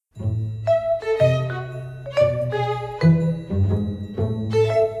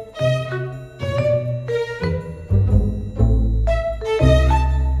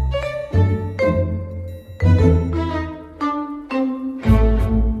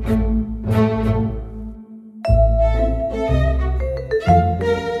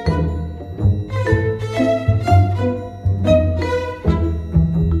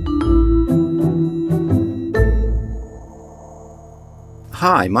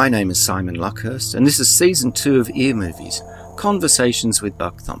Hi, my name is Simon Luckhurst, and this is Season 2 of Ear Movies, Conversations with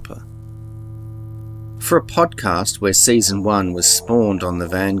Buck Thumper. For a podcast where Season 1 was spawned on the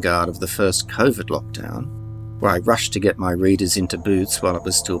vanguard of the first COVID lockdown, where I rushed to get my readers into booths while it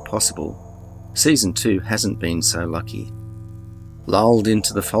was still possible, Season 2 hasn't been so lucky. Lulled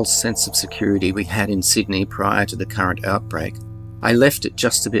into the false sense of security we had in Sydney prior to the current outbreak, I left it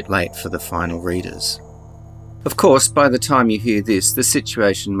just a bit late for the final readers. Of course, by the time you hear this, the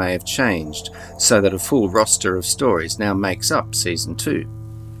situation may have changed, so that a full roster of stories now makes up Season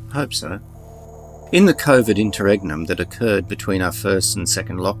 2. Hope so. In the COVID interregnum that occurred between our first and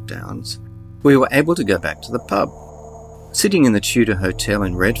second lockdowns, we were able to go back to the pub. Sitting in the Tudor Hotel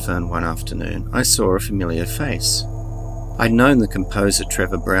in Redfern one afternoon, I saw a familiar face. I'd known the composer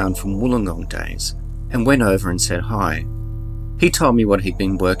Trevor Brown from Wollongong days, and went over and said hi. He told me what he'd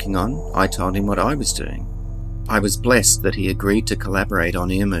been working on, I told him what I was doing. I was blessed that he agreed to collaborate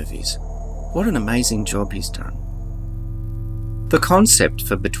on Ear Movies. What an amazing job he's done. The concept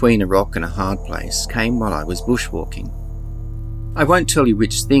for Between a Rock and a Hard Place came while I was bushwalking. I won't tell you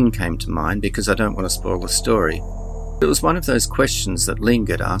which thing came to mind because I don't want to spoil the story. It was one of those questions that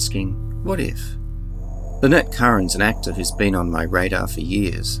lingered, asking, what if? Lynette Curran's an actor who's been on my radar for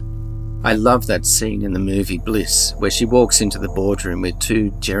years. I love that scene in the movie Bliss, where she walks into the boardroom with two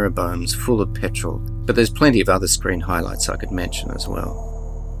Jeroboams full of petrol, but there's plenty of other screen highlights I could mention as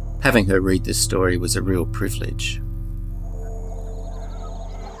well. Having her read this story was a real privilege.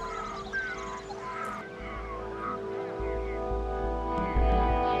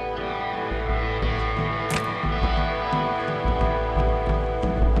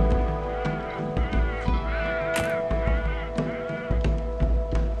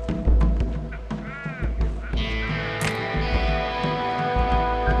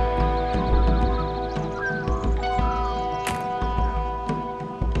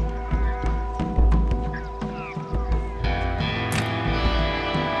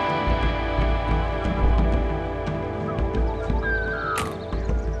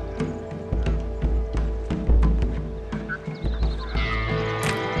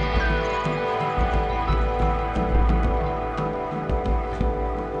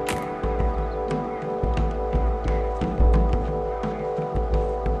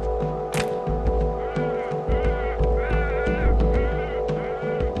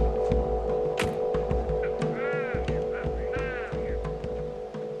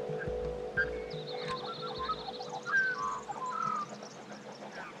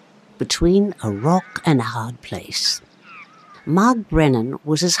 Between a Rock and a Hard Place. Marg Brennan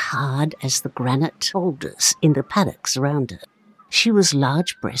was as hard as the granite boulders in the paddocks around her. She was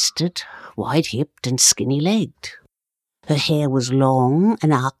large-breasted, wide-hipped and skinny-legged. Her hair was long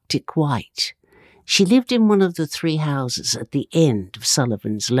and Arctic white. She lived in one of the three houses at the end of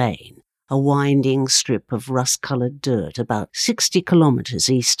Sullivan's Lane, a winding strip of rust-coloured dirt about 60 kilometres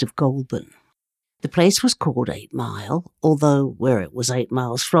east of Goulburn. The place was called 8 Mile, although where it was 8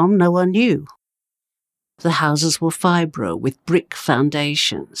 miles from no one knew. The houses were fibro with brick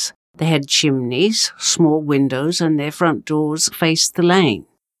foundations. They had chimneys, small windows, and their front doors faced the lane.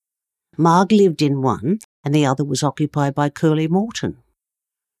 Marg lived in one, and the other was occupied by Curly Morton.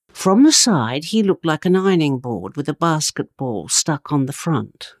 From the side, he looked like an ironing board with a basketball stuck on the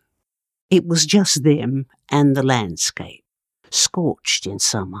front. It was just them and the landscape, scorched in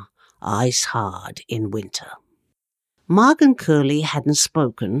summer, ice hard in winter. Marg and Curly hadn't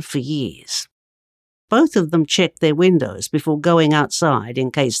spoken for years. Both of them checked their windows before going outside in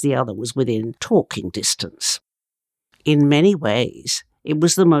case the other was within talking distance. In many ways, it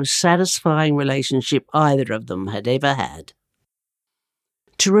was the most satisfying relationship either of them had ever had.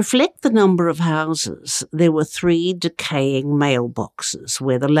 To reflect the number of houses, there were 3 decaying mailboxes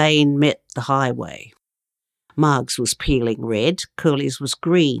where the lane met the highway. Marg's was peeling red, Curly's was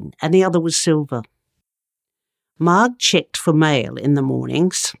green, and the other was silver. Marg checked for mail in the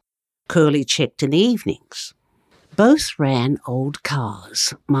mornings. Curly checked in the evenings. Both ran old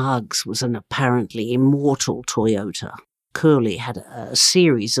cars. Marg's was an apparently immortal Toyota. Curly had a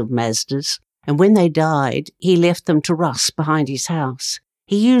series of Mazdas, and when they died, he left them to rust behind his house.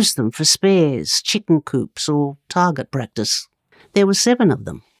 He used them for spares, chicken coops, or target practice. There were 7 of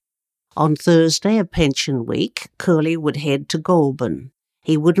them. On Thursday of pension week, Curly would head to Goulburn.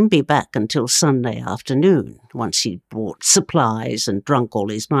 He wouldn't be back until Sunday afternoon, once he'd bought supplies and drunk all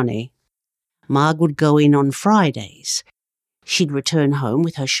his money. Marg would go in on Fridays. She'd return home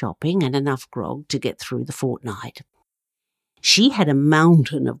with her shopping and enough grog to get through the fortnight. She had a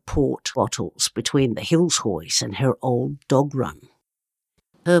mountain of port bottles between the Hills Hoist and her old dog run.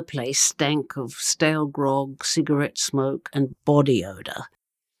 Her place stank of stale grog, cigarette smoke and body odour.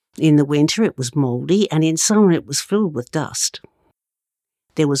 In the winter it was mouldy, and in summer it was filled with dust.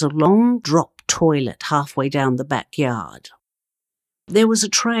 There was a long drop toilet halfway down the backyard. There was a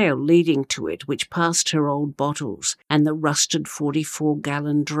trail leading to it which passed her old bottles and the rusted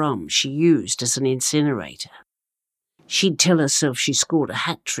 44-gallon drum she used as an incinerator. She'd tell herself she scored a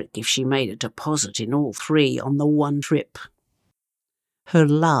hat-trick if she made a deposit in all three on the one trip. Her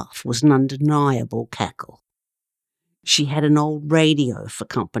laugh was an undeniable cackle. She had an old radio for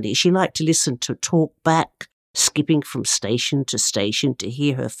company. She liked to listen to talk back, skipping from station to station to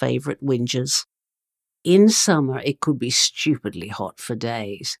hear her favourite whingers. In summer it could be stupidly hot for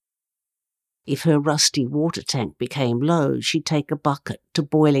days. If her rusty water tank became low, she'd take a bucket to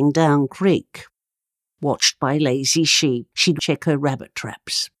Boiling Down Creek. Watched by lazy sheep, she'd check her rabbit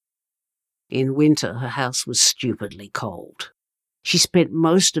traps. In winter her house was stupidly cold. She spent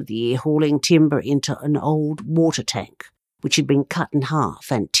most of the year hauling timber into an old water tank, which had been cut in half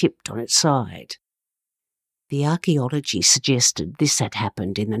and tipped on its side. The archaeology suggested this had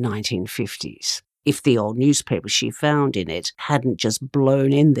happened in the 1950s. If the old newspaper she found in it hadn't just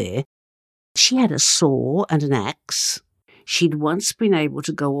blown in there. She had a saw and an axe. She'd once been able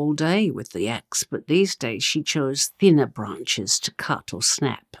to go all day with the axe, but these days she chose thinner branches to cut or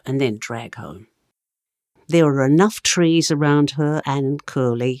snap and then drag home. There were enough trees around her and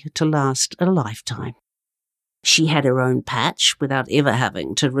Curly to last a lifetime. She had her own patch without ever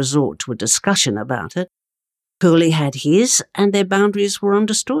having to resort to a discussion about it. Curly had his, and their boundaries were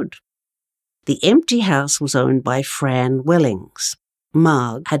understood. The empty house was owned by Fran Wellings.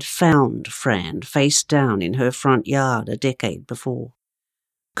 Marg had found Fran face down in her front yard a decade before.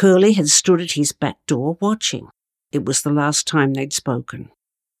 Curly had stood at his back door watching. It was the last time they'd spoken.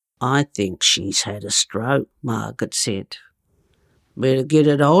 "I think she's had a stroke," Marg had said. "Better get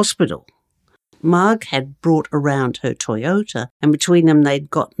her to hospital." Marg had brought around her Toyota, and between them they'd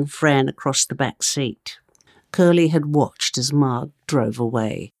gotten Fran across the back seat. Curly had watched as Marg drove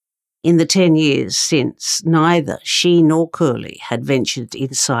away. In the 10 years since, neither she nor Curly had ventured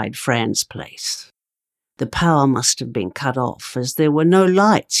inside Fran's place. The power must have been cut off, as there were no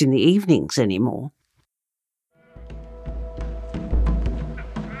lights in the evenings anymore.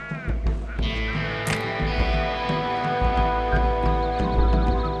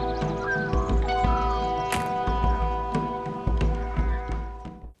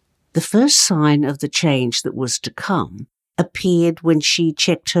 The first sign of the change that was to come appeared when she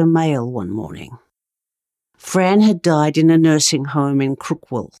checked her mail one morning. Fran had died in a nursing home in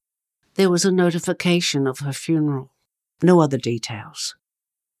Crookwell. There was a notification of her funeral. No other details.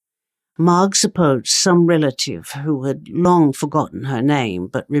 Marg supposed some relative who had long forgotten her name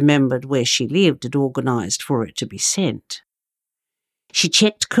but remembered where she lived had organised for it to be sent. She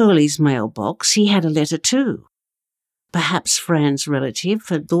checked Curly's mailbox. He had a letter too. Perhaps Fran's relative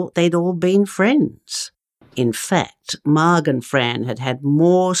had thought they'd all been friends. In fact, Marg and Fran had had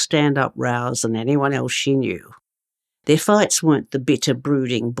more stand-up rows than anyone else she knew. Their fights weren't the bitter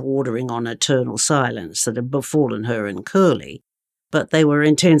brooding bordering on eternal silence that had befallen her and Curly, but they were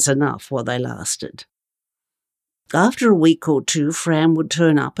intense enough while they lasted. After a week or two, Fran would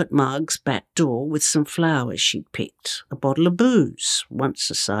turn up at Marg's back door with some flowers she'd picked, a bottle of booze, once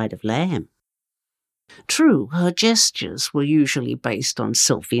a side of lamb. True, her gestures were usually based on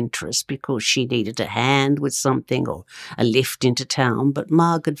self-interest because she needed a hand with something or a lift into town, but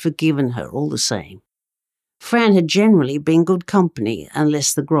Marg had forgiven her all the same. Fran had generally been good company,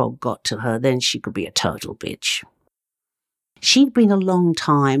 unless the grog got to her, then she could be a total bitch. She'd been a long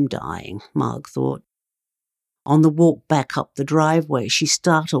time dying, Marg thought. On the walk back up the driveway, she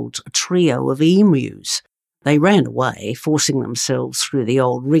startled a trio of emus. They ran away, forcing themselves through the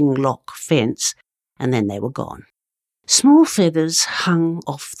old ring-lock fence, and then they were gone. Small feathers hung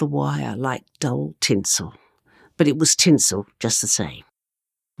off the wire like dull tinsel, but it was tinsel just the same.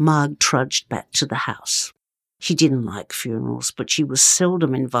 Marg trudged back to the house. She didn't like funerals, but she was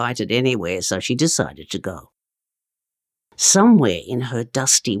seldom invited anywhere, so she decided to go. Somewhere in her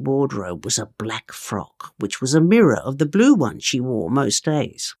dusty wardrobe was a black frock, which was a mirror of the blue one she wore most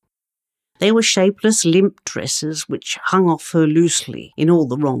days. They were shapeless, limp dresses which hung off her loosely in all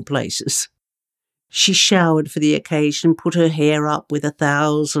the wrong places. She showered for the occasion, put her hair up with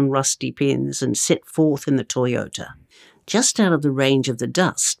 1,000 rusty pins, and set forth in the Toyota. Just out of the range of the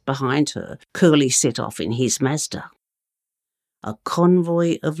dust behind her, Curly set off in his Mazda. A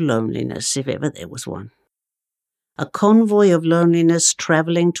convoy of loneliness, if ever there was one. A convoy of loneliness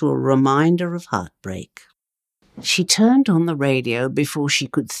travelling to a reminder of heartbreak. She turned on the radio before she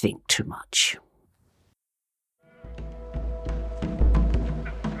could think too much.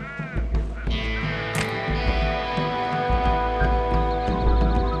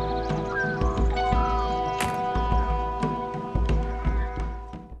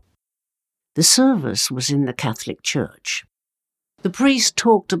 The service was in the Catholic Church. The priest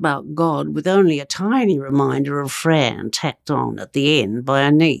talked about God with only a tiny reminder of Fran tacked on at the end by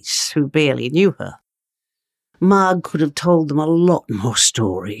a niece who barely knew her. Marg could have told them a lot more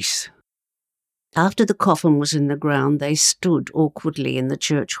stories. After the coffin was in the ground, they stood awkwardly in the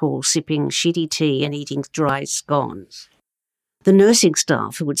church hall sipping shitty tea and eating dry scones. The nursing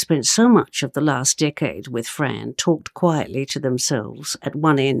staff, who had spent so much of the last decade with Fran, talked quietly to themselves at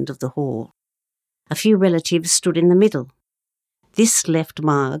one end of the hall. A few relatives stood in the middle. This left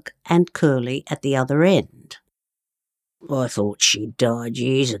Marg and Curly at the other end. "I thought she'd died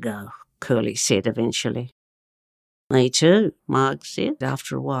years ago," Curly said eventually. "Me too," Marg said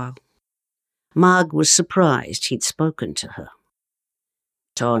after a while. Marg was surprised he'd spoken to her.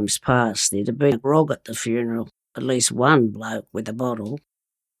 "Times past there'd have been a grog at the funeral, at least one bloke with a bottle."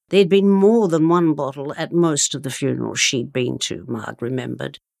 There'd been more than one bottle at most of the funerals she'd been to, Marg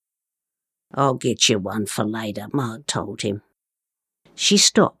remembered. "I'll get you one for later," Marg told him. She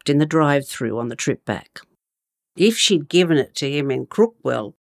stopped in the drive-through on the trip back. If she'd given it to him in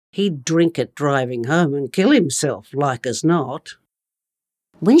Crookwell, he'd drink it driving home and kill himself, like as not.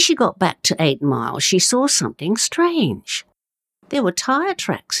 When she got back to 8 Mile, she saw something strange. There were tyre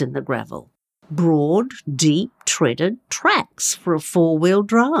tracks in the gravel. Broad, deep, treaded tracks for a 4-wheel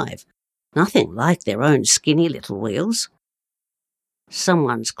drive. Nothing like their own skinny little wheels.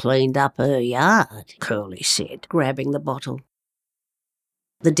 "Someone's cleaned up her yard," Curly said, grabbing the bottle.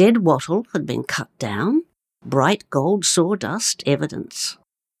 The dead wattle had been cut down, bright gold sawdust evidence.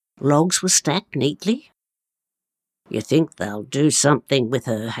 Logs were stacked neatly. "You think they'll do something with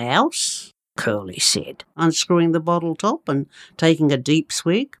her house?" Curly said, unscrewing the bottle top and taking a deep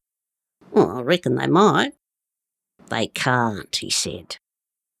swig. "Well, I reckon they might." "They can't," he said.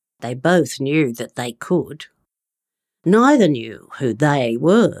 They both knew that they could. Neither knew who they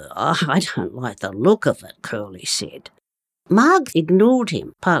were. "I don't like the look of it," Curly said. Marg ignored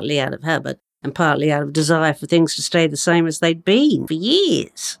him, partly out of habit and partly out of desire for things to stay the same as they'd been for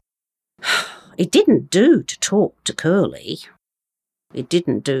years. It didn't do to talk to Curly. It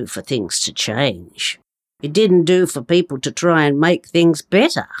didn't do for things to change. It didn't do for people to try and make things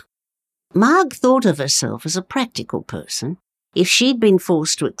better. Marg thought of herself as a practical person. If she'd been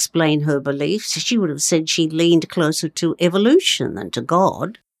forced to explain her beliefs, she would have said she leaned closer to evolution than to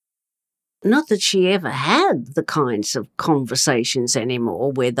God. Not that she ever had the kinds of conversations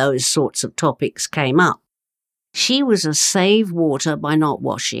anymore where those sorts of topics came up. She was a save water by not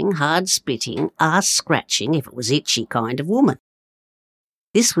washing, hard spitting, arse scratching if it was itchy kind of woman.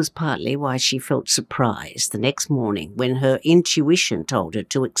 This was partly why she felt surprised the next morning when her intuition told her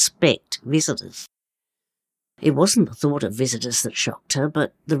to expect visitors. It wasn't the thought of visitors that shocked her,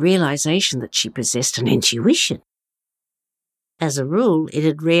 but the realization that she possessed an intuition. As a rule, it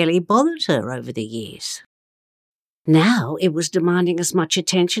had rarely bothered her over the years. Now it was demanding as much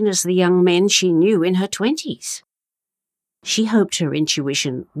attention as the young men she knew in her 20s. She hoped her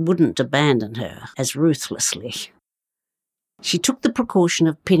intuition wouldn't abandon her as ruthlessly. She took the precaution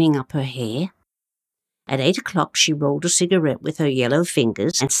of pinning up her hair. At 8 o'clock she rolled a cigarette with her yellow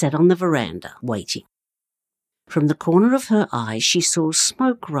fingers and sat on the veranda, waiting. From the corner of her eye she saw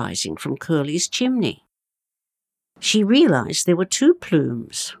smoke rising from Curly's chimney. She realized there were 2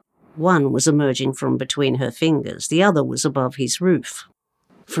 plumes. One was emerging from between her fingers, the other was above his roof.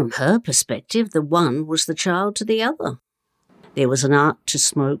 From her perspective, the one was the child to the other. There was an art to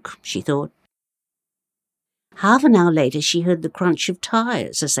smoke, she thought. Half an hour later she heard the crunch of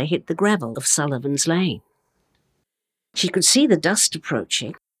tyres as they hit the gravel of Sullivan's Lane. She could see the dust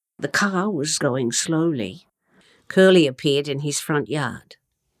approaching. The car was going slowly. Curly appeared in his front yard.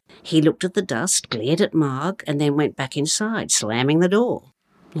 He looked at the dust, glared at Marg, and then went back inside, slamming the door,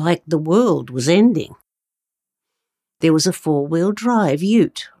 like the world was ending. There was a 4-wheel drive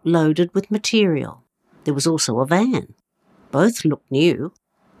ute loaded with material. There was also a van. Both looked new.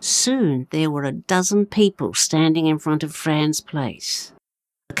 Soon there were a dozen people standing in front of Fran's place.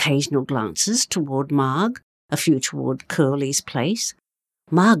 Occasional glances toward Marg, a few toward Curly's place.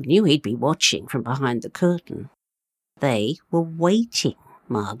 Marg knew he'd be watching from behind the curtain. They were waiting,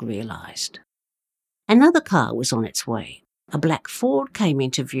 Marg realised. Another car was on its way. A black Ford came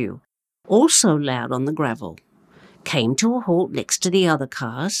into view, also loud on the gravel. Came to a halt next to the other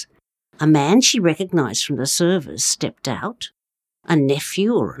cars. A man she recognised from the service stepped out. A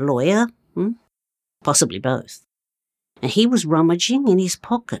nephew or a lawyer? Possibly both. And he was rummaging in his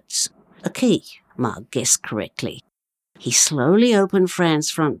pockets. A key, Marg guessed correctly. He slowly opened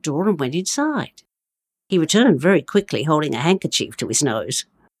Fran's front door and went inside. He returned very quickly, holding a handkerchief to his nose.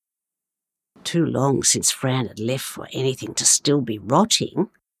 Too long since Fran had left for anything to still be rotting.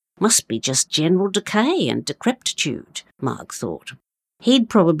 Must be just general decay and decrepitude, Marg thought. He'd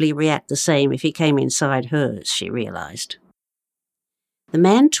probably react the same if he came inside hers, she realised. The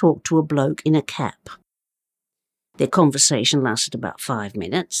man talked to a bloke in a cap. Their conversation lasted about 5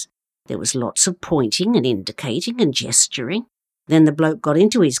 minutes. There was lots of pointing and indicating and gesturing. Then the bloke got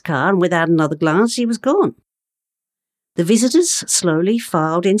into his car and without another glance he was gone. The visitors slowly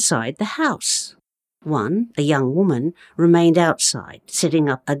filed inside the house. One, a young woman, remained outside, setting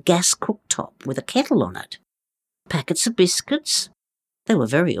up a gas cooktop with a kettle on it. Packets of biscuits. They were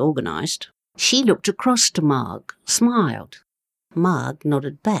very organised. She looked across to Marg, smiled. Marg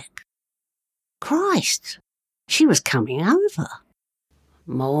nodded back. Christ! She was coming over.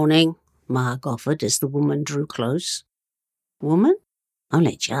 Morning, Marg offered as the woman drew close. Woman?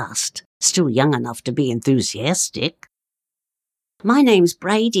 Only just. Still young enough to be enthusiastic. My name's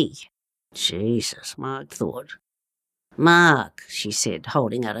Brady. Jesus, Marg thought. Marg, she said,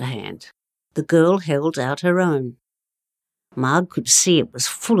 holding out her hand. The girl held out her own. Marg could see it was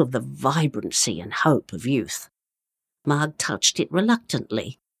full of the vibrancy and hope of youth. Marg touched it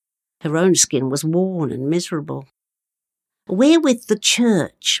reluctantly. Her own skin was worn and miserable. We're with the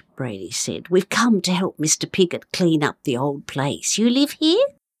church, Brady said. We've come to help Mr. Piggott clean up the old place. You live here?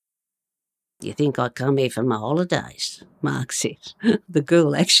 You think I come here for my holidays? Marg said. The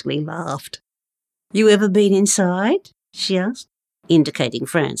girl actually laughed. You ever been inside? She asked, indicating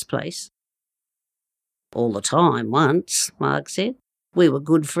Fran's place. All the time, once, Marg said. We were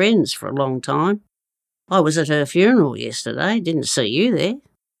good friends for a long time. I was at her funeral yesterday, didn't see you there.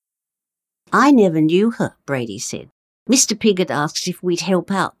 I never knew her, Brady said. Mr. Piggott asked if we'd help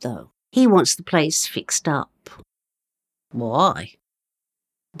out, though. He wants the place fixed up. Why?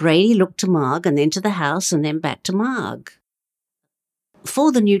 Brady looked to Marg and then to the house and then back to Marg.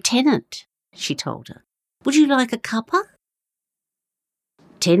 For the new tenant, she told her. Would you like a cuppa?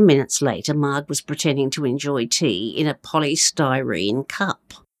 10 minutes later, Marg was pretending to enjoy tea in a polystyrene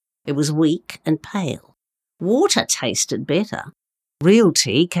cup. It was weak and pale. Water tasted better. Real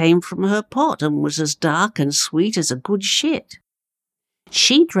tea came from her pot and was as dark and sweet as a good shit.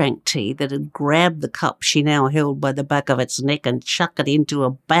 She drank tea that had grabbed the cup she now held by the back of its neck and chucked it into a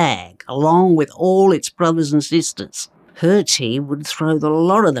bag, along with all its brothers and sisters. Her tea would throw the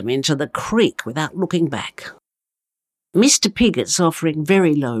lot of them into the creek without looking back. Mr. Piggott's offering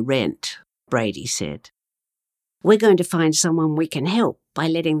very low rent, Brady said. We're going to find someone we can help by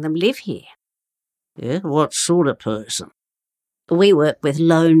letting them live here. Yeah, what sort of person? We work with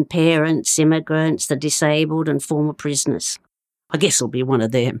lone parents, immigrants, the disabled and former prisoners. I guess it'll be one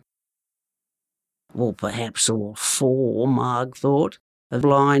of them. Or perhaps all four, Marg thought. A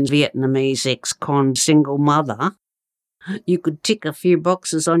blind Vietnamese ex-con single mother. You could tick a few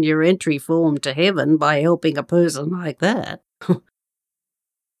boxes on your entry form to heaven by helping a person like that. Who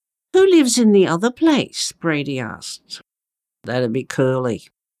lives in the other place? Brady asked. That'd be Curly.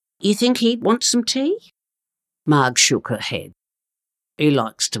 You think he'd want some tea? Marg shook her head. He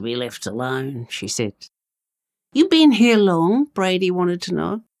likes to be left alone, she said. You been here long? Brady wanted to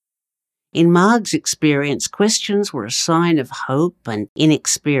know. In Marg's experience, questions were a sign of hope and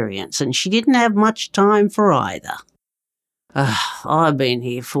inexperience, and she didn't have much time for either. I've been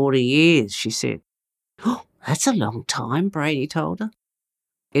here 40 years, she said. Oh, that's a long time, Brady told her.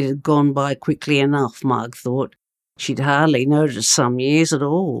 It had gone by quickly enough, Marg thought. She'd hardly noticed some years at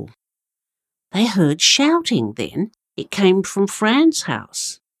all. They heard shouting then. It came from Fran's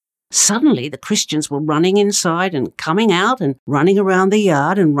house. Suddenly the Christians were running inside and coming out and running around the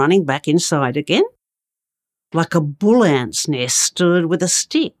yard and running back inside again, like a bull ant's nest stirred with a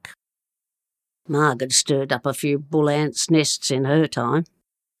stick. Marg had stirred up a few bull ants' nests in her time.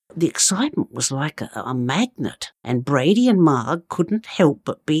 The excitement was like a magnet, and Brady and Marg couldn't help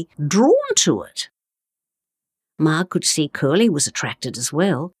but be drawn to it. Marg could see Curly was attracted as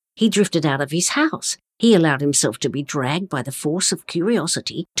well. He drifted out of his house. He allowed himself to be dragged by the force of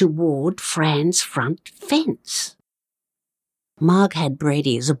curiosity toward Fran's front fence. Marg had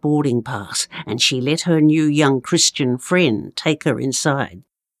Brady as a boarding pass, and she let her new young Christian friend take her inside.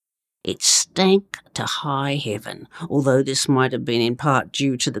 It stank to high heaven, although this might have been in part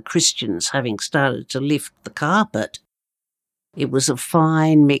due to the Christians having started to lift the carpet. It was a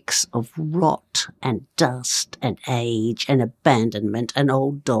fine mix of rot and dust and age and abandonment and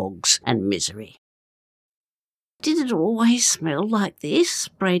old dogs and misery. Did it always smell like this?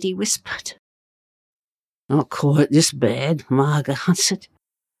 Brady whispered. Not quite this bad, Marg answered.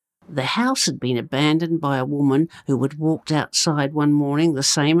 The house had been abandoned by a woman who had walked outside one morning the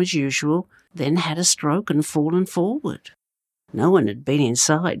same as usual, then had a stroke and fallen forward. No one had been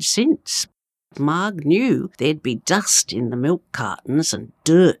inside since. Marg knew there'd be dust in the milk cartons and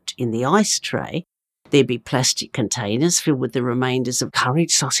dirt in the ice tray. There'd be plastic containers filled with the remainders of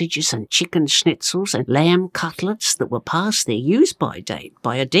curried sausages and chicken schnitzels and lamb cutlets that were past their use-by date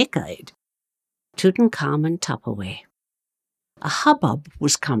by a decade. Tutankhamun Tupperware. A hubbub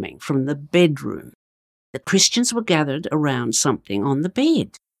was coming from the bedroom. The Christians were gathered around something on the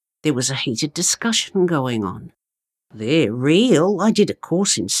bed. There was a heated discussion going on. "They're real. I did a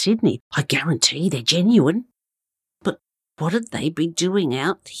course in Sydney. I guarantee they're genuine." "But what'd they be doing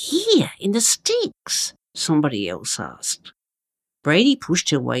out here in the sticks?" somebody else asked. Brady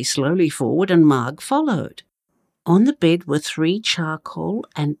pushed her way slowly forward and Marg followed. On the bed were 3 charcoal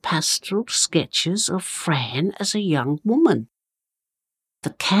and pastel sketches of Fran as a young woman.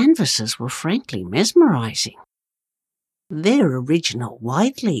 The canvases were frankly mesmerising. "They're original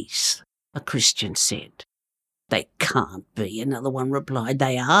Whiteleys," a Christian said. "They can't be," another one replied.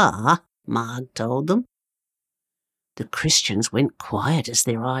 "They are," Marg told them. The Christians went quiet as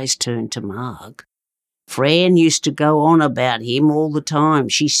their eyes turned to Marg. "Fran used to go on about him all the time.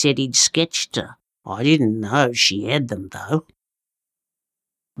 She said he'd sketched her. I didn't know she had them, though."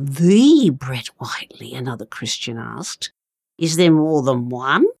 "The Brett Whiteley?" another Christian asked. "Is there more than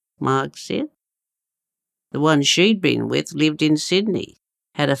one?" Marg said. "The one she'd been with lived in Sydney.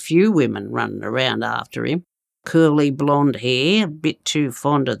 Had a few women running around after him. Curly blonde hair, a bit too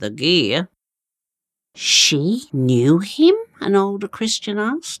fond of the gear." "She knew him?" an older Christian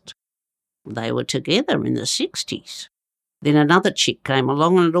asked. "They were together in the 60s. Then another chick came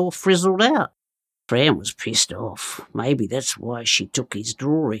along and it all frizzled out. Fran was pissed off. Maybe that's why she took his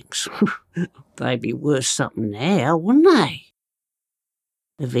drawings. They'd be worth something now, wouldn't they?"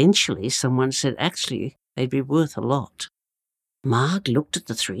 Eventually someone said actually they'd be worth a lot. Marg looked at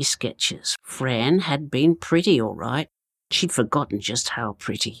the 3 sketches. Fran had been pretty, all right. She'd forgotten just how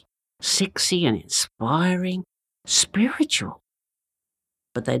pretty. Sexy and inspiring, spiritual.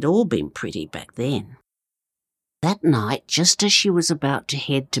 But they'd all been pretty back then. That night, just as she was about to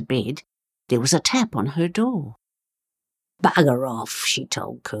head to bed, there was a tap on her door. "Bugger off," she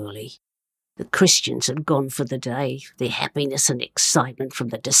told Curly. The Christians had gone for the day. Their happiness and excitement from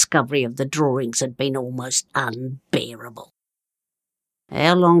the discovery of the drawings had been almost unbearable.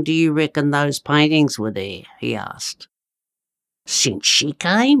 "How long do you reckon those paintings were there?" he asked. "Since she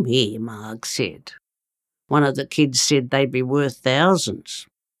came here," Marg said. "One of the kids said they'd be worth thousands."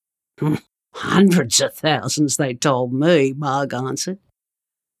 "Hundreds of thousands, they told me," Marg answered.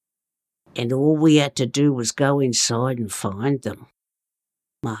 "And all we had to do was go inside and find them."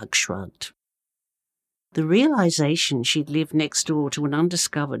 Marg shrugged. The realisation she'd lived next door to an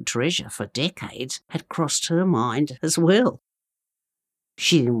undiscovered treasure for decades had crossed her mind as well.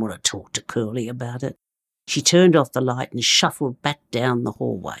 She didn't want to talk to Curly about it. She turned off the light and shuffled back down the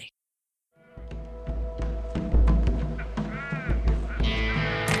hallway.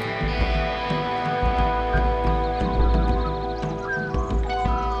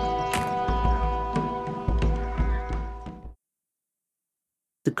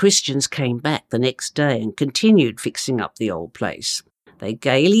 The Christians came back the next day and continued fixing up the old place. They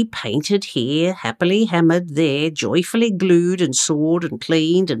gaily painted here, happily hammered there, joyfully glued and sawed and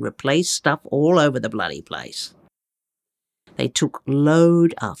cleaned and replaced stuff all over the bloody place. They took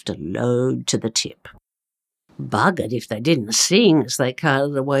load after load to the tip. Buggered if they didn't sing as they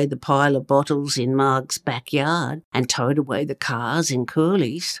carted away the pile of bottles in Marg's backyard and towed away the cars in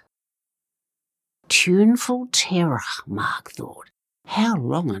Curly's. Tuneful terror, Marg thought. How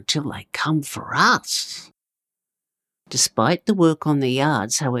long until they come for us? Despite the work on the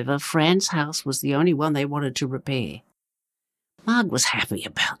yards, however, Fran's house was the only one they wanted to repair. Marg was happy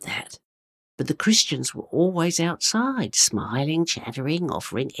about that. But the Christians were always outside, smiling, chattering,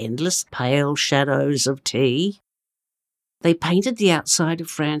 offering endless pale shadows of tea. They painted the outside of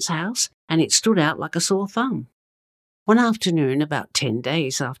Fran's house, and it stood out like a sore thumb. One afternoon, about 10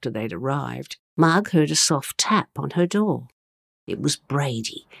 days after they'd arrived, Marg heard a soft tap on her door. It was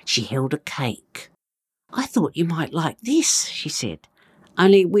Brady. She held a cake. "I thought you might like this," she said.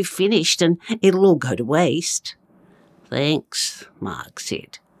 "Only we've finished and it'll all go to waste." "Thanks," Marg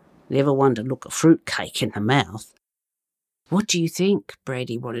said. "Never one to look a fruit cake in the mouth." "What do you think?"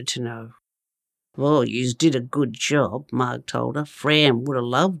 Brady wanted to know. "Well, yous did a good job," Marg told her. "Fran would have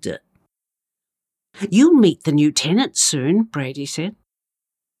loved it." "You'll meet the new tenant soon," Brady said.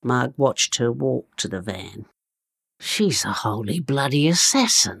 Marg watched her walk to the van. She's a holy bloody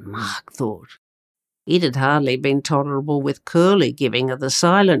assassin, Marg thought. It had hardly been tolerable with Curly giving her the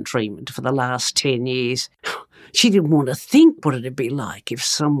silent treatment for the last 10 years. She didn't want to think what it'd be like if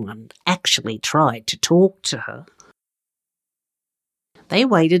someone actually tried to talk to her. They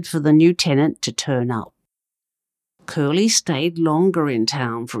waited for the new tenant to turn up. Curly stayed longer in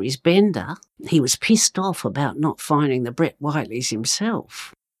town for his bender. He was pissed off about not finding the Brett Whiteleys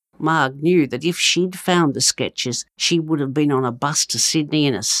himself. Marg knew that if she'd found the sketches, she would have been on a bus to Sydney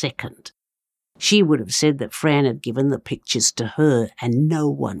in a second. She would have said that Fran had given the pictures to her, and no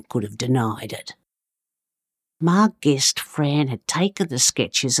one could have denied it. Marg guessed Fran had taken the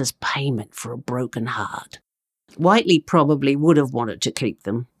sketches as payment for a broken heart. Whiteley probably would have wanted to keep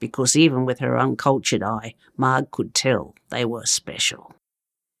them, because even with her uncultured eye, Marg could tell they were special.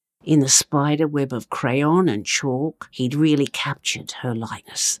 In the spider web of crayon and chalk, he'd really captured her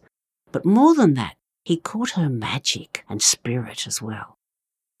likeness. But more than that, he caught her magic and spirit as well.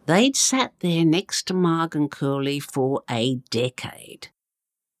 They'd sat there next to Marg and Curly for a decade.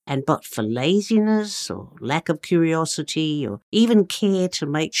 And but for laziness or lack of curiosity or even care to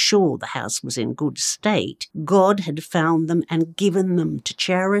make sure the house was in good state, God had found them and given them to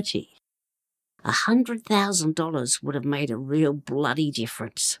charity. $100,000 would have made a real bloody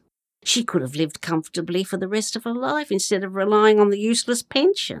difference. She could have lived comfortably for the rest of her life instead of relying on the useless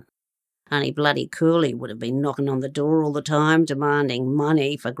pension. Only bloody Curly would have been knocking on the door all the time, demanding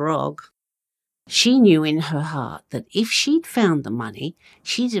money for grog. She knew in her heart that if she'd found the money,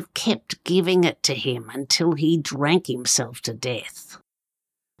 she'd have kept giving it to him until he drank himself to death.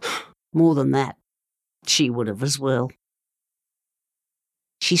 More than that, she would have as well.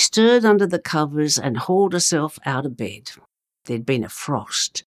 She stirred under the covers and hauled herself out of bed. There'd been a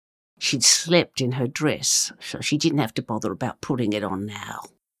frost. She'd slept in her dress, so she didn't have to bother about putting it on now.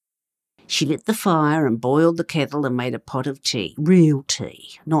 She lit the fire and boiled the kettle and made a pot of tea. Real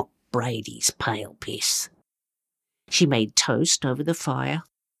tea, not Brady's pale piss. She made toast over the fire.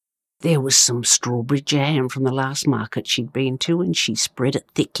 There was some strawberry jam from the last market she'd been to, and she spread it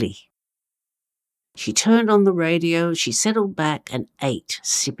thickly. She turned on the radio, she settled back and ate,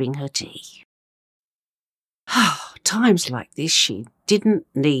 sipping her tea. Times like this, she didn't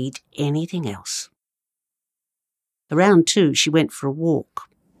need anything else. Around 2, she went for a walk.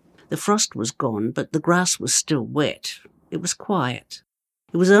 The frost was gone, but the grass was still wet. It was quiet.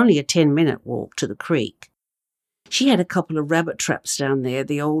 It was only a 10-minute walk to the creek. She had a couple of rabbit traps down there,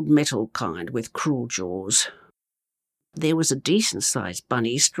 the old metal kind with cruel jaws. There was a decent-sized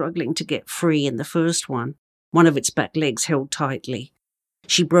bunny struggling to get free in the first one of its back legs held tightly.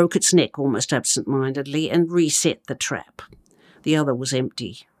 She broke its neck almost absent-mindedly and reset the trap. The other was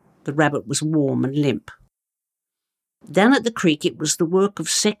empty. The rabbit was warm and limp. Down at the creek it was the work of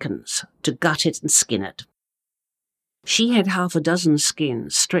seconds to gut it and skin it. She had 6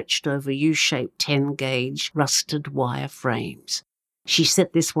 skins stretched over U-shaped 10-gauge rusted wire frames. She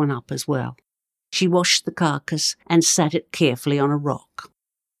set this one up as well. She washed the carcass and sat it carefully on a rock.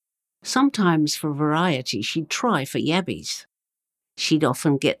 Sometimes, for variety, she'd try for yabbies. She'd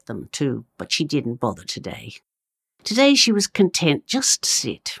often get them too, but she didn't bother today. Today she was content just to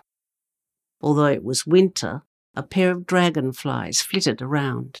sit. Although it was winter, a pair of dragonflies flitted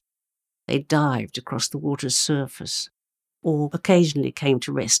around. They dived across the water's surface, or occasionally came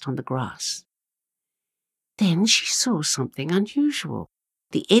to rest on the grass. Then she saw something unusual.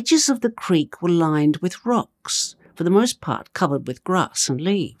 The edges of the creek were lined with rocks, for the most part covered with grass and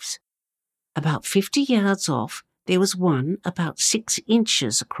leaves. About 50 yards off, there was one about 6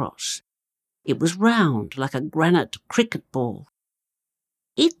 inches across. It was round like a granite cricket ball.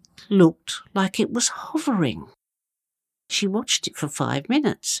 It looked like it was hovering. She watched it for 5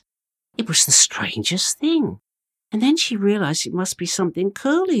 minutes. It was the strangest thing. And then she realised it must be something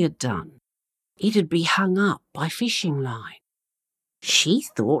Curly had done. It'd be hung up by fishing line. She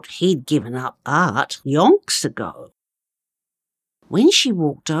thought he'd given up art yonks ago. When she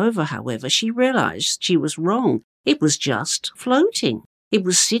walked over, however, she realised she was wrong. It was just floating. It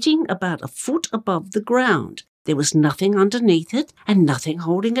was sitting about a foot above the ground. There was nothing underneath it and nothing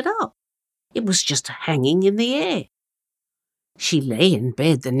holding it up. It was just hanging in the air. She lay in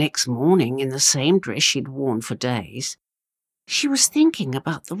bed the next morning in the same dress she'd worn for days. She was thinking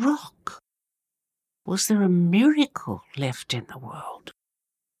about the rock. Was there a miracle left in the world?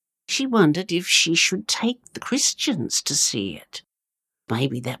 She wondered if she should take the Christians to see it.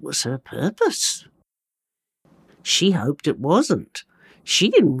 Maybe that was her purpose. She hoped it wasn't. She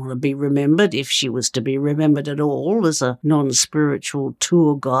didn't want to be remembered, if she was to be remembered at all, as a non-spiritual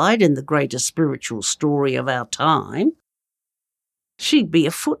tour guide in the greatest spiritual story of our time. She'd be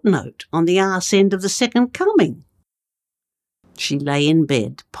a footnote on the arse end of the Second Coming. She lay in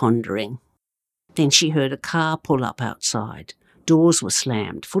bed, pondering. Then she heard a car pull up outside. Doors were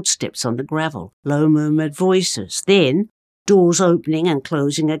slammed, footsteps on the gravel, low murmured voices. Then, doors opening and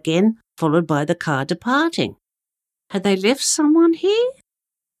closing again, followed by the car departing. Had they left someone here?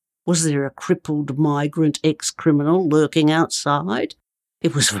 Was there a crippled migrant ex-criminal lurking outside?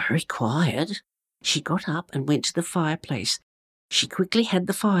 It was very quiet. She got up and went to the fireplace. She quickly had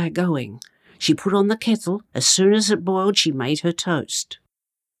the fire going. She put on the kettle. As soon as it boiled, she made her toast.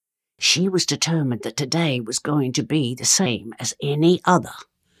 She was determined that today was going to be the same as any other.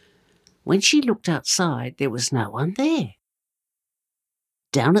 When she looked outside, there was no one there.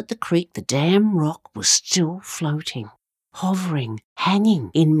 Down at the creek, the damn rock was still floating, hovering,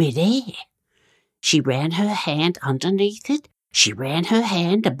 hanging in mid-air. She ran her hand underneath it. She ran her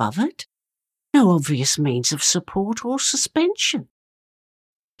hand above it. No obvious means of support or suspension.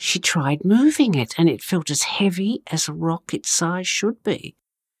 She tried moving it, and it felt as heavy as a rock its size should be.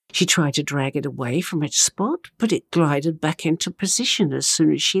 She tried to drag it away from its spot, but it glided back into position as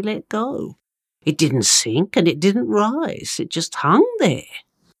soon as she let go. It didn't sink and it didn't rise. It just hung there.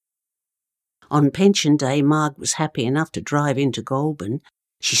 On pension day, Marg was happy enough to drive into Goulburn.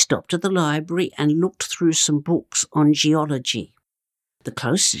 She stopped at the library and looked through some books on geology. The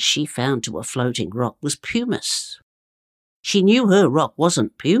closest she found to a floating rock was pumice. She knew her rock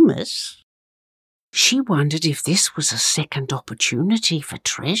wasn't pumice. She wondered if this was a second opportunity for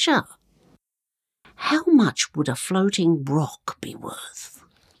treasure. How much would a floating rock be worth?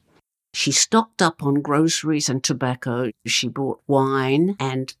 She stocked up on groceries and tobacco. She bought wine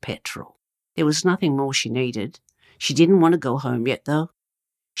and petrol. There was nothing more she needed. She didn't want to go home yet, though.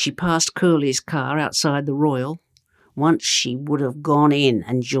 She passed Curly's car outside the Royal. Once she would have gone in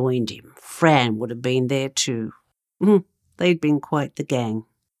and joined him. Fran would have been there too. They'd been quite the gang.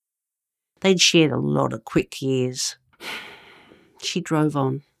 They'd shared a lot of quick years. She drove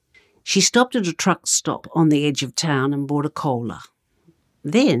on. She stopped at a truck stop on the edge of town and bought a cola.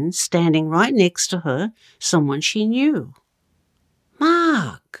 Then, standing right next to her, someone she knew.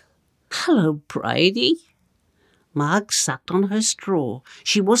 Marg. Hello, Brady. Marg sucked on her straw.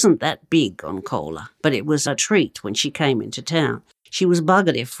 She wasn't that big on cola, but it was a treat when she came into town. She was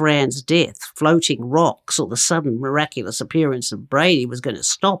buggered if Fran's death, floating rocks, or the sudden miraculous appearance of Brady was going to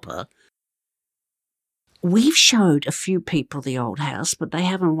stop her. We've showed a few people the old house, but they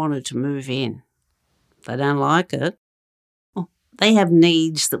haven't wanted to move in. They don't like it. Oh, they have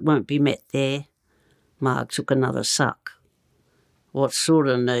needs that won't be met there. Marg took another suck. What sort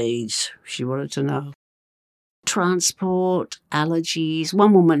of needs? She wanted to know. Transport, allergies.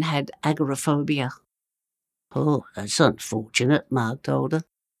 One woman had agoraphobia. Oh, that's unfortunate, Marg told her.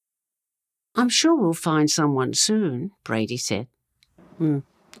 I'm sure we'll find someone soon, Brady said.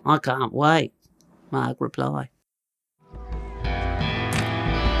 I can't wait, Marg replied.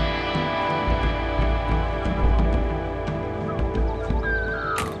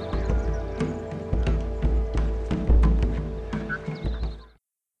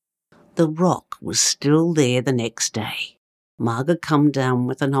 The rock was still there the next day. Marg had come down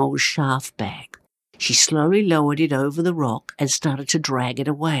with an old shaft bag. She slowly lowered it over the rock and started to drag it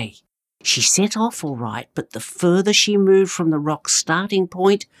away. She set off all right, but the further she moved from the rock's starting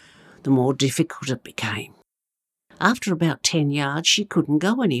point, the more difficult it became. After about 10 yards, she couldn't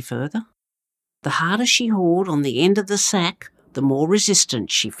go any further. The harder she hauled on the end of the sack, the more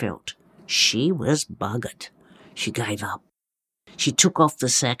resistance she felt. She was buggered. She gave up. She took off the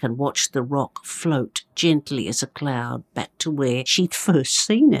sack and watched the rock float gently as a cloud back to where she'd first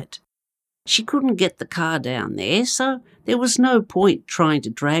seen it. She couldn't get the car down there, so there was no point trying to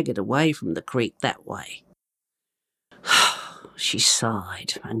drag it away from the creek that way. She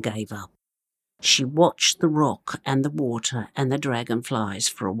sighed and gave up. She watched the rock and the water and the dragonflies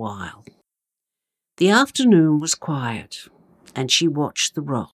for a while. The afternoon was quiet, and she watched the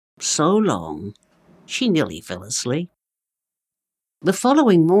rock so long she nearly fell asleep. The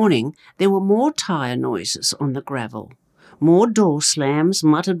following morning, there were more tyre noises on the gravel. More door slams,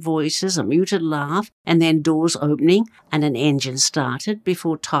 muttered voices, a muted laugh, and then doors opening and an engine started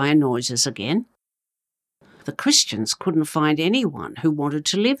before tyre noises again. The Christians couldn't find anyone who wanted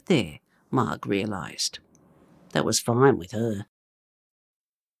to live there, Marg realised. That was fine with her.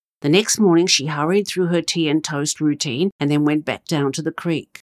 The next morning she hurried through her tea and toast routine and then went back down to the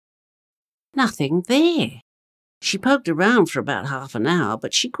creek. Nothing there. She poked around for about half an hour,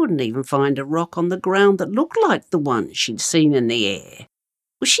 but she couldn't even find a rock on the ground that looked like the one she'd seen in the air.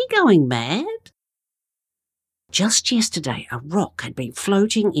 Was she going mad? Just yesterday, a rock had been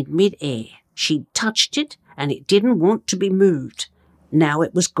floating in mid-air. She'd touched it, and it didn't want to be moved. Now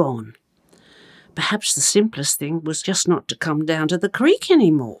it was gone. Perhaps the simplest thing was just not to come down to the creek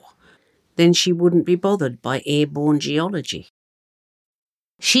anymore. Then she wouldn't be bothered by airborne geology.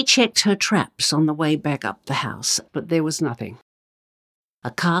 She checked her traps on the way back up the house, but there was nothing. A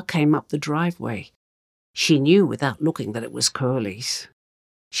car came up the driveway. She knew without looking that it was Curly's.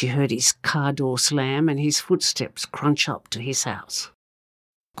 She heard his car door slam and his footsteps crunch up to his house.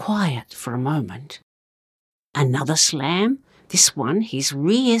 Quiet for a moment. Another slam, this one his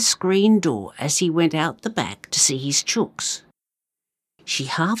rear screen door as he went out the back to see his chooks. She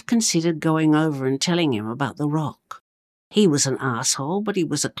half considered going over and telling him about the rock. He was an arsehole, but he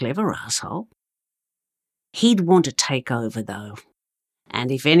was a clever arsehole. He'd want to take over, though.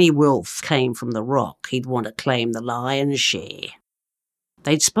 And if any wealth came from the rock, he'd want to claim the lion's share.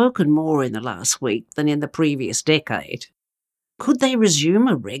 They'd spoken more in the last week than in the previous decade. Could they resume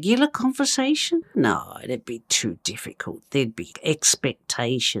a regular conversation? No, it'd be too difficult. There'd be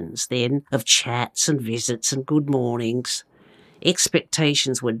expectations then of chats and visits and good mornings.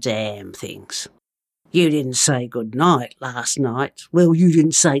 Expectations were damn things. You didn't say good night last night. Well, you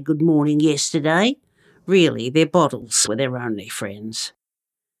didn't say good morning yesterday. Really, their bottles were their only friends.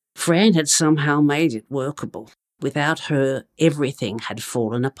 Fran had somehow made it workable. Without her, everything had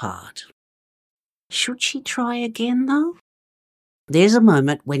fallen apart. Should she try again, though? There's a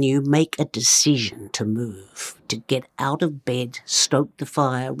moment when you make a decision to move, to get out of bed, stoke the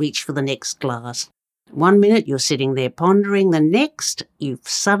fire, reach for the next glass. 1 minute you're sitting there pondering, the next you've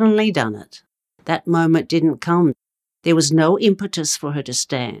suddenly done it. That moment didn't come. There was no impetus for her to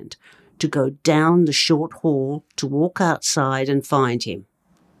stand, to go down the short hall, to walk outside and find him.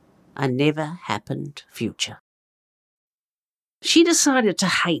 A never-happened future. She decided to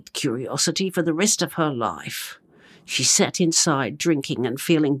hate curiosity for the rest of her life. She sat inside drinking and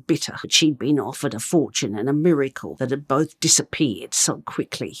feeling bitter that she'd been offered a fortune and a miracle that had both disappeared so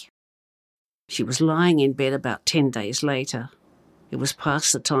quickly. She was lying in bed about 10 days later. It was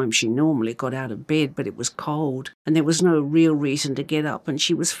past the time she normally got out of bed, but it was cold, and there was no real reason to get up, and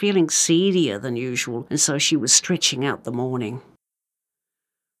she was feeling seedier than usual, and so she was stretching out the morning.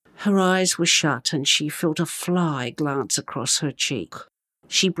 Her eyes were shut, and she felt a fly glance across her cheek.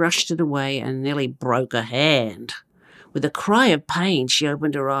 She brushed it away and nearly broke a hand. With a cry of pain, she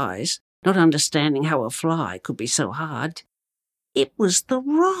opened her eyes, not understanding how a fly could be so hard. It was the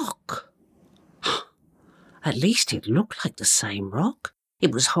rock. At least it looked like the same rock.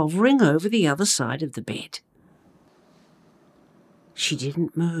 It was hovering over the other side of the bed. She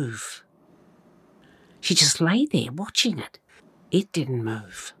didn't move. She just lay there watching it. It didn't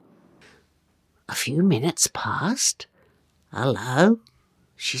move. A few minutes passed. "Hello,"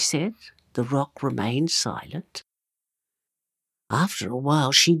 she said. The rock remained silent. After a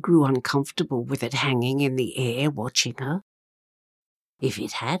while, she grew uncomfortable with it hanging in the air, watching her. If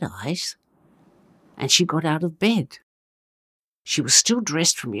it had eyes. And she got out of bed. She was still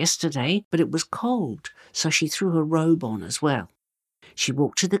dressed from yesterday, but it was cold, so she threw her robe on as well. She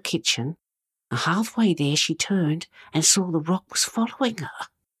walked to the kitchen, and halfway there she turned and saw the rock was following her.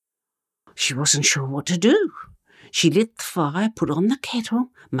 She wasn't sure what to do. She lit the fire, put on the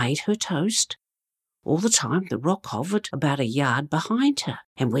kettle, made her toast. All the time the rock hovered about a yard behind her,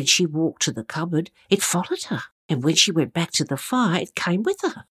 and when she walked to the cupboard, it followed her, and when she went back to the fire, it came with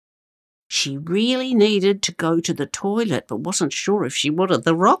her. She really needed to go to the toilet, but wasn't sure if she wanted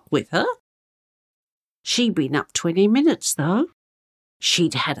the rock with her. She'd been up 20 minutes, though.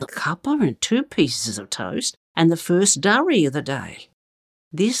 She'd had a cuppa and 2 pieces of toast, and the first durry of the day.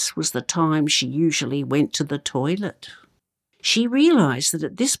 This was the time she usually went to the toilet. She realised that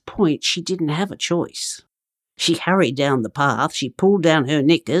at this point she didn't have a choice. She hurried down the path, she pulled down her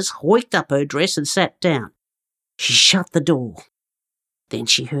knickers, hoiked up her dress and sat down. She shut the door. Then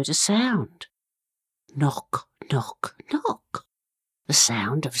she heard a sound. Knock, knock, knock. The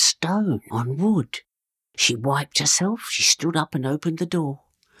sound of stone on wood. She wiped herself, she stood up and opened the door.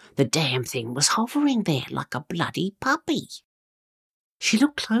 The damn thing was hovering there like a bloody puppy. She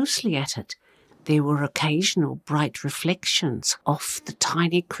looked closely at it. There were occasional bright reflections off the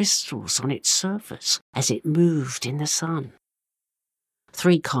tiny crystals on its surface as it moved in the sun.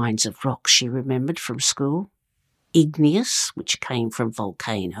 3 kinds of rocks she remembered from school. Igneous, which came from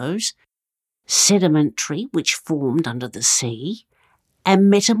volcanoes, sedimentary, which formed under the sea, and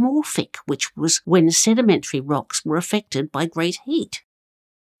metamorphic, which was when sedimentary rocks were affected by great heat.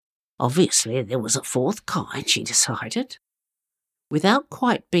 Obviously, there was a 4th kind, she decided. Without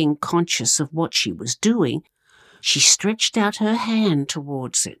quite being conscious of what she was doing, she stretched out her hand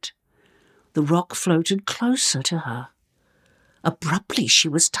towards it. The rock floated closer to her. Abruptly, she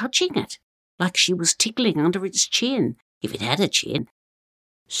was touching it, like she was tickling under its chin, if it had a chin.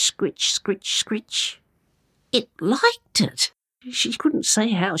 Scritch, scritch, scritch. It liked it. She couldn't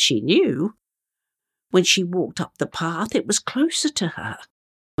say how she knew. When she walked up the path, it was closer to her.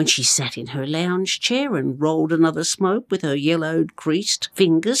 When she sat in her lounge chair and rolled another smoke with her yellowed, creased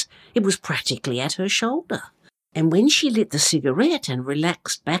fingers, it was practically at her shoulder. And when she lit the cigarette and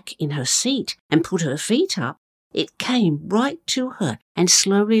relaxed back in her seat and put her feet up, it came right to her and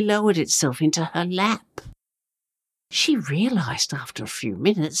slowly lowered itself into her lap. She realised after a few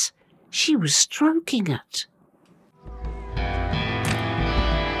minutes she was stroking it.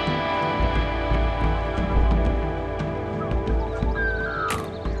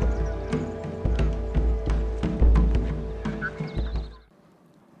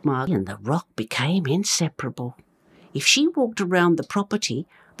 Marg and the rock became inseparable. If she walked around the property,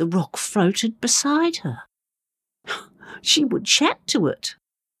 the rock floated beside her. She would chat to it.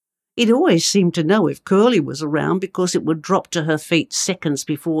 It always seemed to know if Curly was around because it would drop to her feet seconds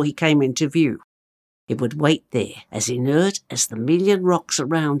before he came into view. It would wait there, as inert as the million rocks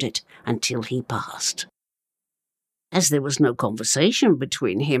around it, until he passed. As there was no conversation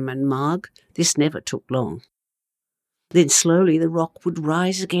between him and Marg, this never took long. Then slowly the rock would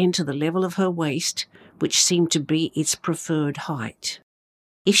rise again to the level of her waist, which seemed to be its preferred height.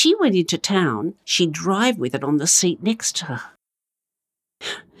 If she went into town, she'd drive with it on the seat next to her.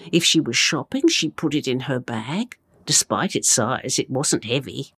 If she was shopping, she put it in her bag. Despite its size, it wasn't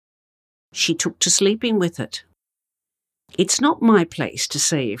heavy. She took to sleeping with it. It's not my place to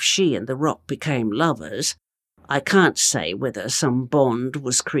say if she and the rock became lovers. I can't say whether some bond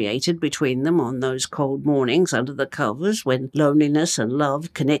was created between them on those cold mornings under the covers when loneliness and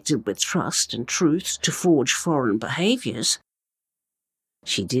love connected with trust and truth to forge foreign behaviours.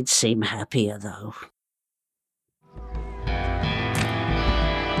 She did seem happier, though.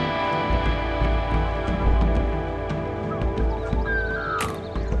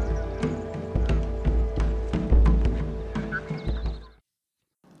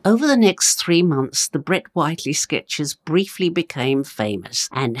 Over the next 3 months, the Brett Whiteley sketches briefly became famous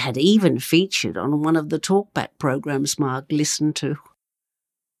and had even featured on one of the talkback programs Marg listened to.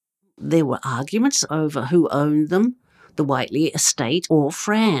 There were arguments over who owned them, the Whiteley estate or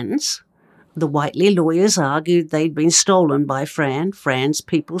Fran's. The Whiteley lawyers argued they'd been stolen by Fran. Fran's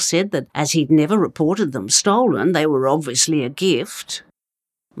people said that as he'd never reported them stolen, they were obviously a gift.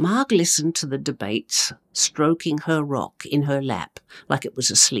 Marg listened to the debates, stroking her rock in her lap like it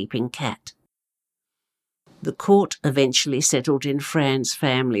was a sleeping cat. The court eventually settled in Fran's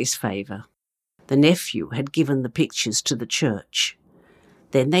family's favour. The nephew had given the pictures to the church.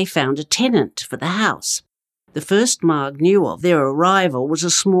 Then they found a tenant for the house. The first Marg knew of their arrival was a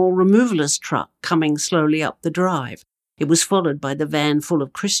small removalist truck coming slowly up the drive. It was followed by the van full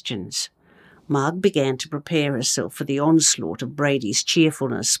of Christians. Marg began to prepare herself for the onslaught of Brady's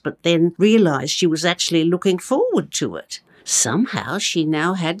cheerfulness, but then realised she was actually looking forward to it. Somehow she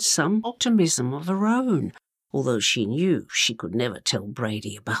now had some optimism of her own, although she knew she could never tell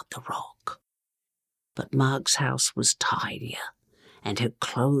Brady about the rock. But Marg's house was tidier, and her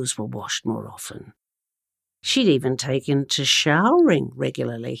clothes were washed more often. She'd even taken to showering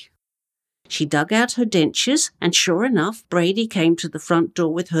regularly. She dug out her dentures, and sure enough, Brady came to the front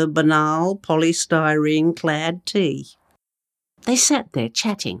door with her banal polystyrene-clad tea. They sat there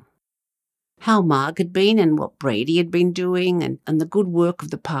chatting. How Marg had been and what Brady had been doing, and the good work of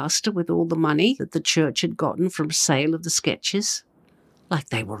the pastor with all the money that the church had gotten from sale of the sketches. Like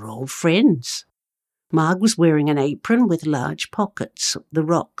they were old friends. Marg was wearing an apron with large pockets. The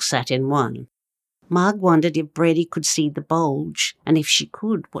rock sat in one. Marg wondered if Brady could see the bulge, and if she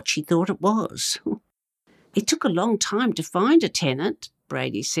could, what she thought it was. It took a long time to find a tenant,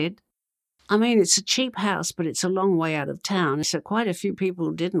 Brady said. I mean, it's a cheap house, but it's a long way out of town, so quite a few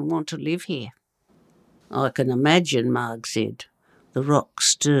people didn't want to live here. I can imagine, Marg said. The rock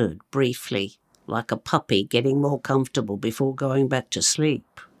stirred briefly, like a puppy getting more comfortable before going back to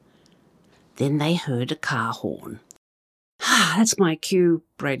sleep. Then they heard a car horn. That's my cue,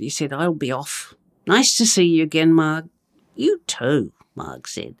 Brady said. I'll be off. Nice to see you again, Marg. You too, Marg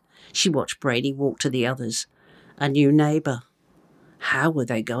said. She watched Brady walk to the others. A new neighbour. How were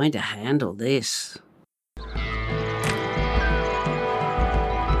they going to handle this?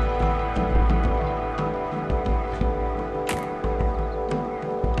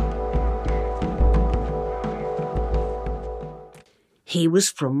 He was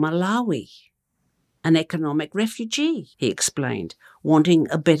from Malawi. An economic refugee, he explained, wanting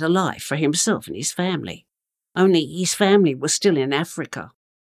a better life for himself and his family. Only his family was still in Africa.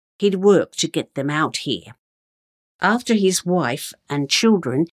 He'd worked to get them out here. After his wife and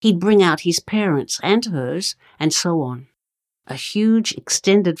children, he'd bring out his parents and hers, and so on. A huge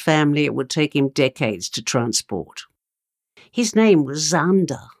extended family it would take him decades to transport. His name was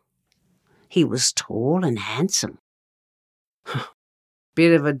Zander. He was tall and handsome.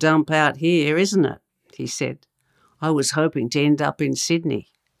 Bit of a dump out here, isn't it? He said. I was hoping to end up in Sydney.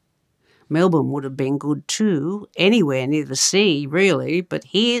 Melbourne would have been good too, anywhere near the sea, really, but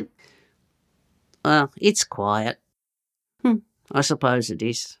here, well, it's quiet. I suppose it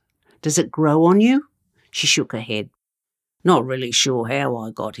is. Does it grow on you? She shook her head. Not really sure how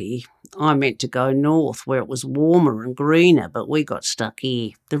I got here. I meant to go north where it was warmer and greener, but we got stuck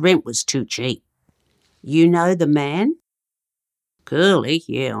here. The rent was too cheap. You know the man? Curly?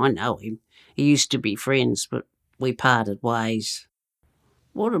 Yeah, I know him. He used to be friends, but we parted ways.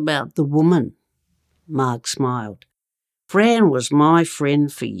 What about the woman? Marg smiled. Fran was my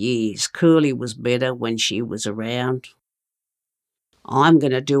friend for years. Curly was better when she was around. I'm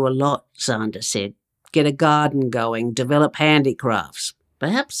going to do a lot, Xander said. Get a garden going, develop handicrafts.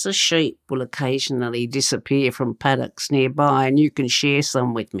 Perhaps the sheep will occasionally disappear from paddocks nearby and you can share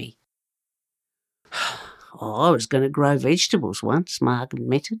some with me. I was going to grow vegetables once, Marg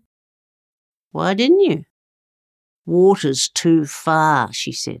admitted. Why didn't you? Water's too far,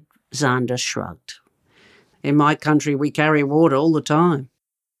 she said. Xander shrugged. In my country we carry water all the time.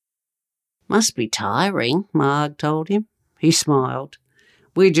 Must be tiring, Marg told him. He smiled.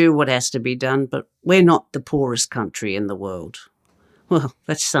 We do what has to be done, but we're not the poorest country in the world. Well,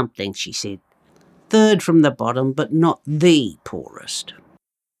 that's something, she said. Third from the bottom, but not the poorest.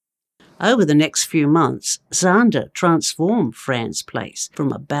 Over the next few months, Xander transformed Fran's place.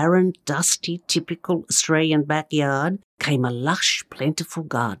 From a barren, dusty, typical Australian backyard came a lush, plentiful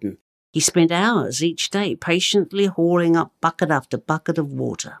garden. He spent hours each day patiently hauling up bucket after bucket of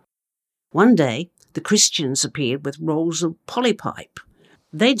water. One day, the Christians appeared with rolls of polypipe.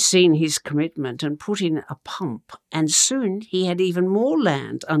 They'd seen his commitment and put in a pump, and soon he had even more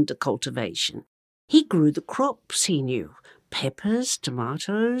land under cultivation. He grew the crops he knew, peppers,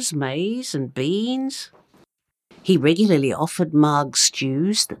 tomatoes, maize and beans. He regularly offered Marg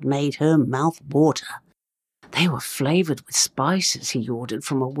stews that made her mouth water. They were flavoured with spices he ordered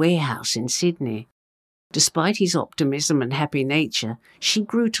from a warehouse in Sydney. Despite his optimism and happy nature, she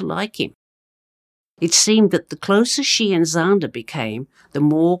grew to like him. It seemed that the closer she and Xander became, the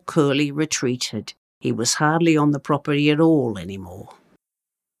more Curly retreated. He was hardly on the property at all anymore.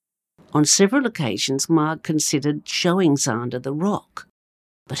 On several occasions, Marg considered showing Xander the rock,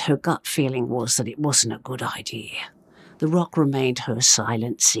 but her gut feeling was that it wasn't a good idea. The rock remained her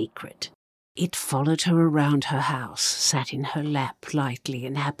silent secret. It followed her around her house, sat in her lap lightly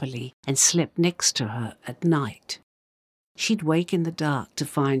and happily, and slept next to her at night. She'd wake in the dark to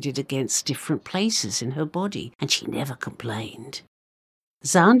find it against different places in her body, and she never complained.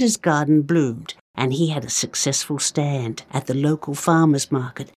 Xander's garden bloomed, and he had a successful stand at the local farmers'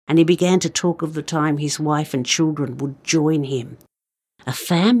 market, and he began to talk of the time his wife and children would join him. A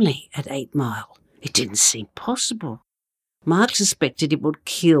family at 8 Mile. It didn't seem possible. Marg suspected it would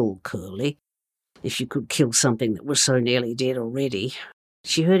kill Curly, if you could kill something that was so nearly dead already.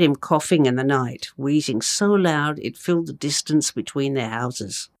 She heard him coughing in the night, wheezing so loud it filled the distance between their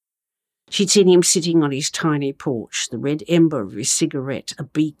houses. She'd seen him sitting on his tiny porch, the red ember of his cigarette a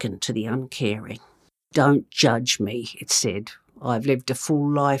beacon to the uncaring. Don't judge me, it said. I've lived a full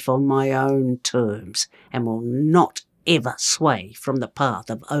life on my own terms and will not ever sway from the path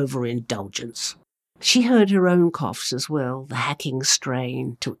of overindulgence. She heard her own coughs as well, the hacking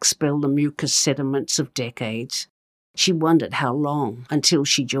strain to expel the mucus sediments of decades. She wondered how long until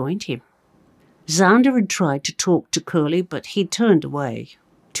she joined him. Xander had tried to talk to Curly, but he'd turned away.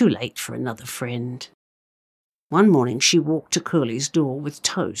 Too late for another friend. One morning she walked to Curly's door with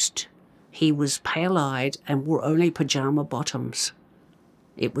toast. He was pale-eyed and wore only pyjama bottoms.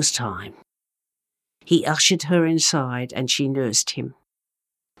 It was time. He ushered her inside and she nursed him.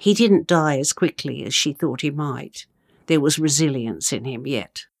 He didn't die as quickly as she thought he might. There was resilience in him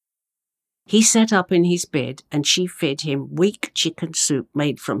yet. He sat up in his bed and she fed him weak chicken soup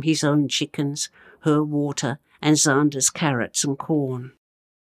made from his own chickens, her water, and Xander's carrots and corn.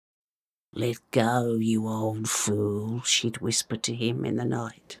 Let go, you old fool, she'd whispered to him in the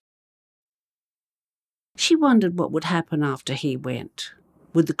night. She wondered what would happen after he went.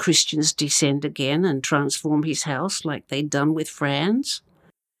 Would the Christians descend again and transform his house like they'd done with Fran's?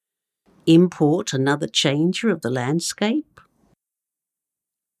 Import another changer of the landscape?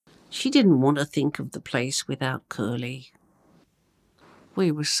 She didn't want to think of the place without Curly.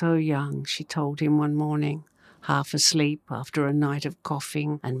 We were so young, she told him one morning, half asleep after a night of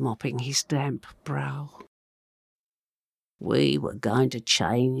coughing and mopping his damp brow. We were going to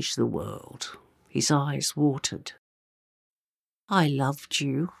change the world. His eyes watered. I loved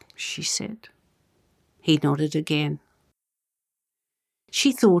you, she said. He nodded again.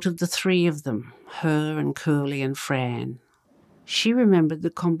 She thought of the three of them, her and Curly and Fran. She remembered the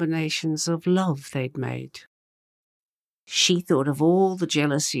combinations of love they'd made. She thought of all the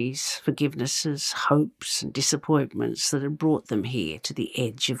jealousies, forgivenesses, hopes and disappointments that had brought them here to the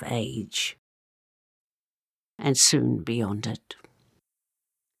edge of age, and soon beyond it.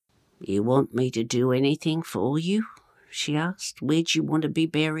 "You want me to do anything for you?" she asked. "Where'd you want to be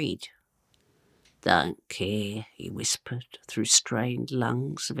buried?" "Don't care," he whispered through strained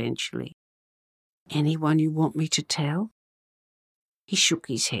lungs eventually. "Anyone you want me to tell?" He shook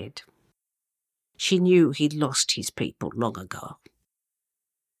his head. She knew he'd lost his people long ago.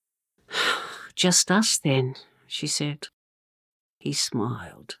 "Just us then," she said. He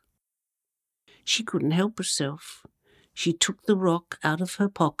smiled. She couldn't help herself. She took the rock out of her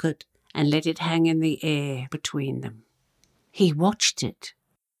pocket and let it hang in the air between them. He watched it.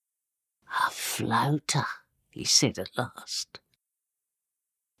 "A floater," he said at last.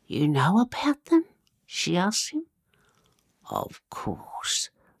 "You know about them?" she asked him. "Of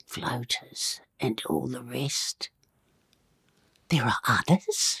course, floaters and all the rest." "There are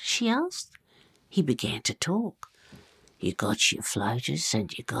others?" she asked. He began to talk. "You got your floaters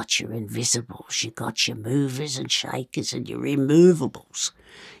and you got your invisibles. You got your movers and shakers and your immovables.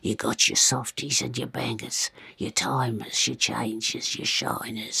 You got your softies and your bangers, your timers, your changers, your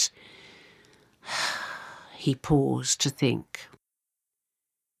shiners." He paused to think.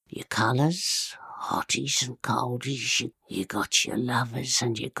 "Your colours, hotties and coldies, you got your lovers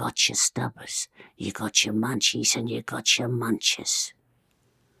and you got your stubbers. You got your munchies and you got your munchers."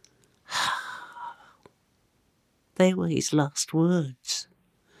 They were his last words.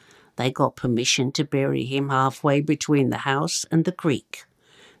 They got permission to bury him halfway between the house and the creek.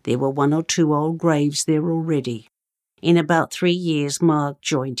 There were 1 or 2 old graves there already. In about 3 years, Marg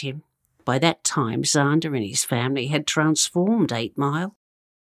joined him. By that time, Xander and his family had transformed 8 Mile.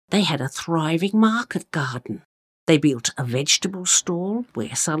 They had a thriving market garden. They built a vegetable stall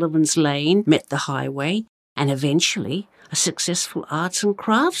where Sullivan's Lane met the highway, and eventually a successful arts and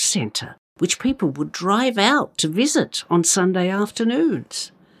crafts centre, which people would drive out to visit on Sunday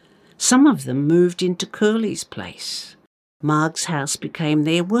afternoons. Some of them moved into Curly's place. Marg's house became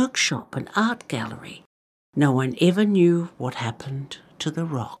their workshop and art gallery. No one ever knew what happened to the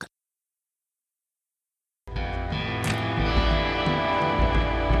rock.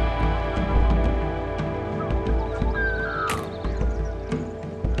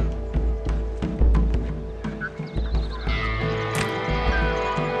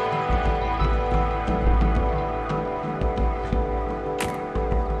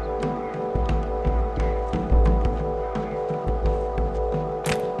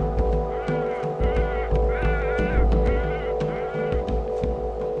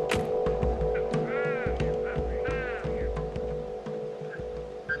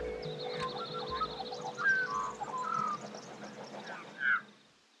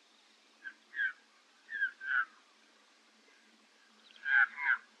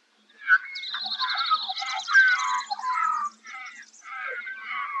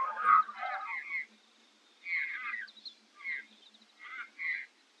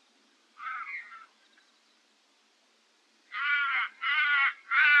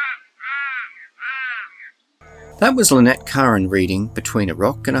 That was Lynette Curran reading Between a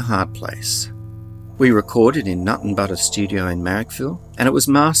Rock and a Hard Place. We recorded in Nut and Butter Studio in Marrickville, and it was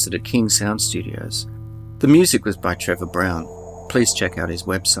mastered at King Sound Studios. The music was by Trevor Brown. Please check out his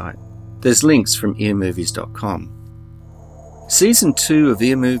website. There's links from earmovies.com. Season 2 of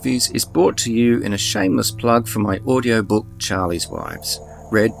Ear Movies is brought to you in a shameless plug for my audiobook Charlie's Wives,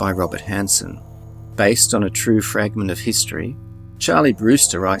 read by Robert Hanson. Based on a true fragment of history, Charlie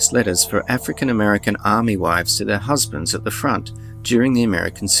Brewster writes letters for African American army wives to their husbands at the front during the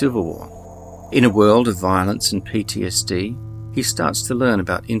American Civil War. In a world of violence and PTSD, he starts to learn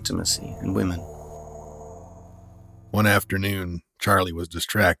about intimacy and women. One afternoon, Charlie was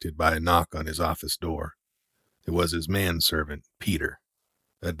distracted by a knock on his office door. It was his manservant, Peter,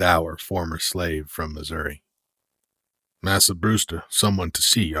 a dour former slave from Missouri. "Massa Brewster, someone to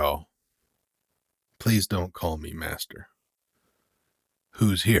see y'all." "Please don't call me master."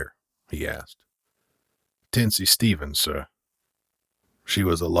 "Who's here?" he asked. "Tensie Stevens, sir." She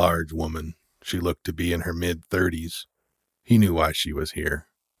was a large woman. She looked to be in her mid-30s. He knew why she was here.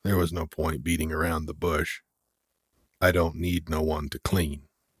 There was no point beating around the bush. "I don't need no one to clean."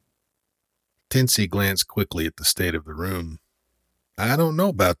 Tensie glanced quickly at the state of the room. "I don't know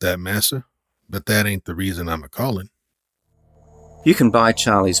about that, massa, but that ain't the reason I'm a-calling." You can buy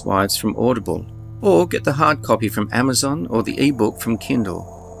Charlie's Wives from Audible, or get the hard copy from Amazon or the ebook from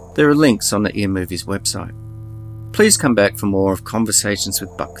Kindle. There are links on the Ear Movies website. Please come back for more of Conversations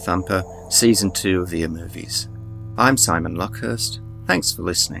with Buck Thumper, Season 2 of Ear Movies. I'm Simon Luckhurst. Thanks for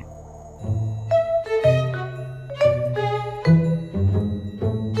listening.